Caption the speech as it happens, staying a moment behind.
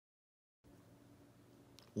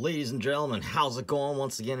Ladies and gentlemen, how's it going?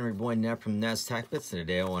 Once again, your boy Ned from Nest Tech Bits, and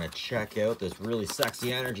today I want to check out this really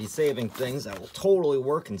sexy energy saving things that will totally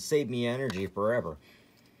work and save me energy forever.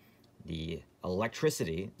 The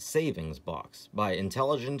Electricity Savings Box by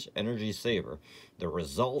Intelligent Energy Saver. The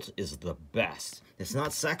result is the best. It's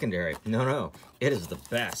not secondary. No, it is the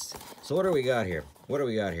best. So what do we got here?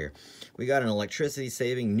 We got an electricity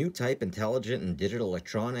saving new type intelligent and digital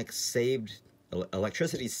electricity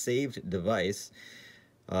saved device.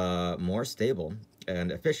 More stable and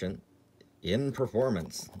efficient in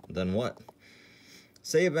performance than what?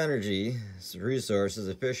 Save energy, resources,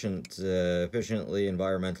 efficiently,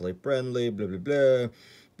 environmentally friendly, blah, blah, blah,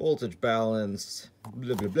 voltage balanced,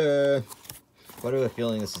 blah, blah, blah. What are we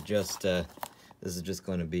feeling? This is just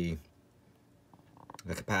going to be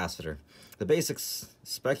a capacitor. The basic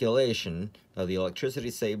speculation of the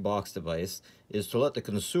electricity save box device is to let the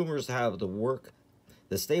consumers have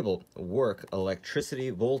the stable work electricity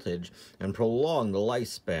voltage and prolong the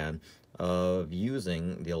lifespan of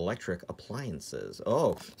using the electric appliances.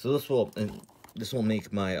 Oh, so this will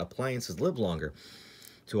make my appliances live longer.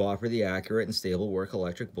 To offer the accurate and stable work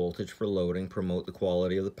electric voltage for loading, promote the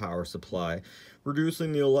quality of the power supply,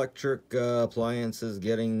 reducing the electric appliances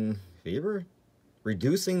getting fever?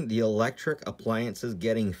 Reducing the electric appliances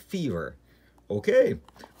getting fever. Okay.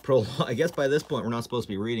 I guess by this point we're not supposed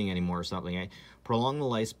to be reading anymore or something, eh? Prolong the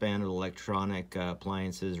lifespan of electronic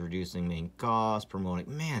appliances, reducing main costs,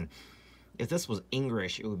 promoting... Man, if this was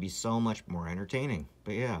English, it would be so much more entertaining.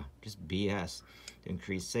 But yeah, just BS. To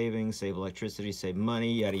increase savings, save electricity, save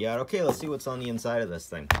money, yada yada. Okay, let's see what's on the inside of this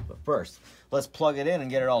thing. But first, let's plug it in and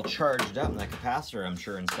get it all charged up. And that capacitor I'm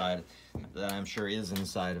sure is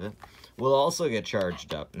inside of it, will also get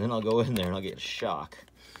charged up. And then I'll go in there and I'll get shock.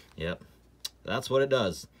 Yep. That's what it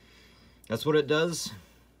does. That's what it does.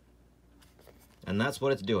 And that's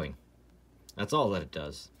what it's doing. That's all that it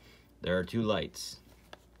does. There are two lights.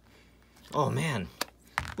 Oh man,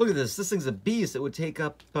 look at this. This thing's a beast. It would take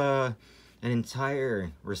up an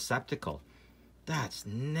entire receptacle. That's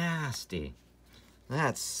nasty.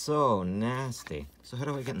 That's so nasty. So how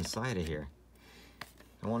do I get inside of here?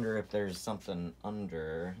 I wonder if there's something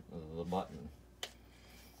under the button.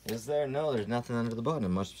 Is there? No, there's nothing under the button. It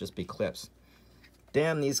must just be clips.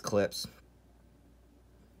 Damn these clips.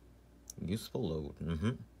 Useful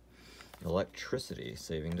load. Electricity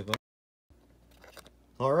saving device.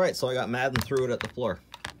 Alright, so I got mad and threw it at the floor.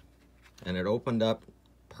 And it opened up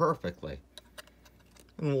perfectly.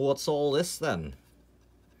 And what's all this then?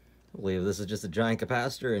 I believe this is just a giant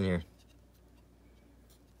capacitor in here.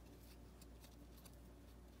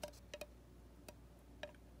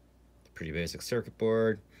 Pretty basic circuit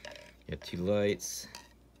board. You have two lights.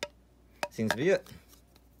 Seems to be it.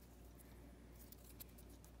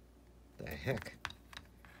 The heck?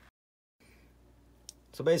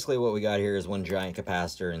 So basically what we got here is one giant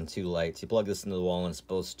capacitor and two lights. You plug this into the wall and it's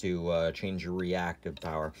supposed to change your reactive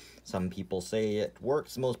power. Some people say it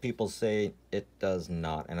works, most people say it does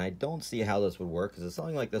not. And I don't see how this would work, because if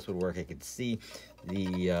something like this would work, I could see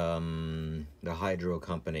the hydro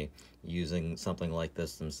company using something like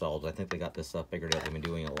this themselves. I think they got this stuff figured out. They've been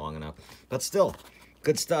doing it long enough. But still,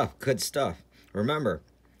 good stuff, good stuff. Remember,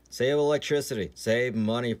 save electricity, save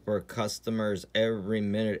money for customers every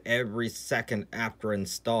minute, every second after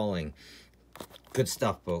installing. Good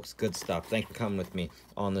stuff, folks, good stuff. Thanks for coming with me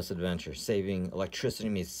on this adventure. Saving electricity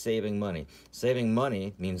means saving money. Saving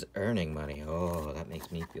money means earning money. Oh, that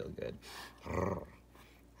makes me feel good.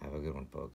 Have a good one, folks.